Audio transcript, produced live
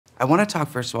I want to talk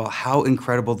first of all how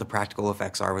incredible the practical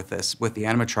effects are with this, with the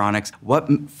animatronics. What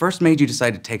first made you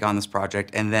decide to take on this project,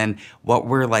 and then what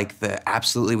were like the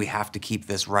absolutely we have to keep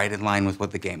this right in line with what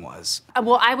the game was?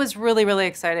 Well, I was really, really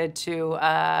excited to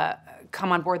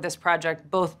come on board this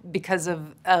project, both because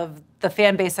of the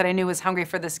fan base that I knew was hungry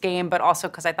for this game, but also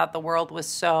because I thought the world was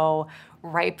so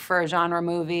ripe for a genre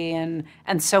movie and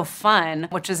so fun,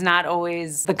 which is not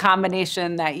always the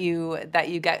combination that you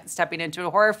get stepping into a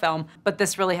horror film. But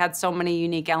this really had so many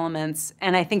unique elements.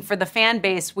 And I think for the fan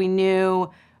base, we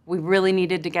knew we really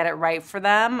needed to get it right for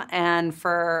them, and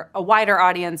for a wider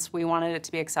audience, we wanted it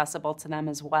to be accessible to them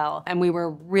as well. And we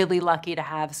were really lucky to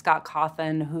have Scott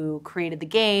Cawthon, who created the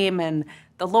game and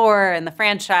the lore and the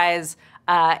franchise,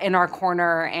 in our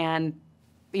corner and,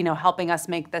 you know, helping us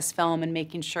make this film and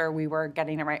making sure we were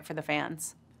getting it right for the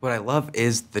fans. What I love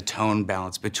is the tone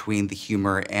balance between the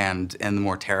humor and the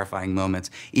more terrifying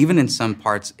moments. Even in some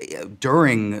parts,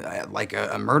 during like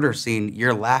a murder scene,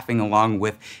 you're laughing along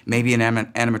with maybe an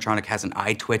animatronic has an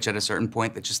eye twitch at a certain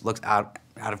point that just looks out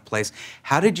of place.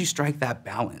 How did you strike that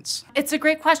balance? It's a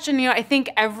great question. You know, I think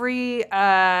every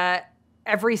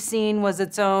scene was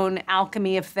its own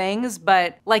alchemy of things,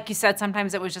 but like you said,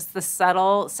 sometimes it was just the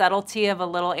subtlety of a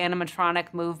little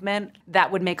animatronic movement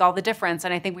that would make all the difference.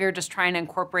 And I think we were just trying to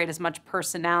incorporate as much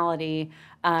personality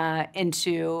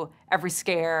into every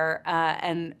scare.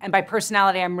 And by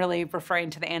personality, I'm really referring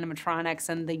to the animatronics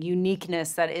and the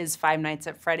uniqueness that is Five Nights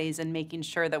at Freddy's, and making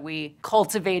sure that we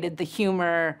cultivated the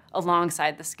humor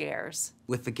alongside the scares.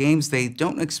 With the games, they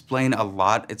don't explain a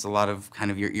lot. It's a lot of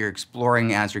kind of you're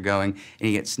exploring as you're going, and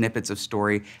you get snippets of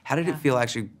story. How did it feel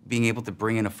actually being able to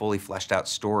bring in a fully fleshed out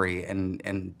story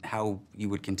and how you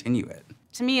would continue it?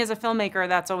 To me, as a filmmaker,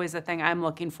 that's always the thing I'm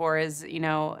looking for is, you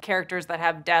know, characters that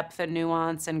have depth and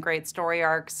nuance and great story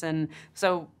arcs. And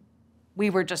so we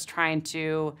were just trying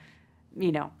to,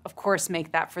 you know, of course,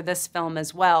 make that for this film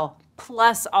as well,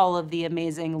 plus all of the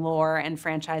amazing lore and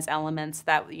franchise elements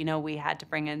that, you know, we had to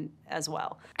bring in as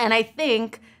well. And I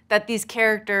think that these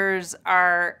characters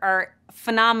are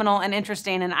phenomenal and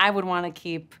interesting, and I would want to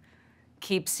keep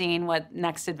seeing what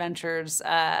next adventures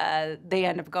they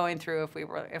end up going through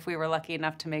if we were lucky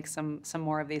enough to make some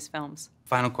more of these films.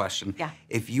 Final question. Yeah.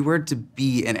 If you were to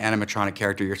be an animatronic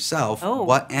character yourself,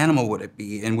 what animal would it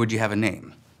be, and would you have a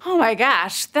name? Oh my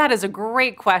gosh, that is a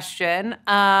great question.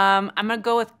 I'm gonna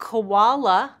go with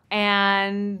koala,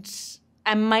 and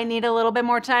I might need a little bit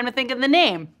more time to think of the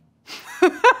name.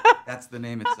 That's the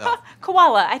name itself.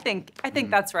 Koala, I think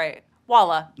that's right.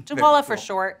 Walla, Jawala for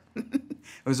short.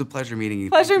 It was a pleasure meeting you.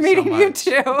 Pleasure meeting you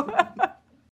too.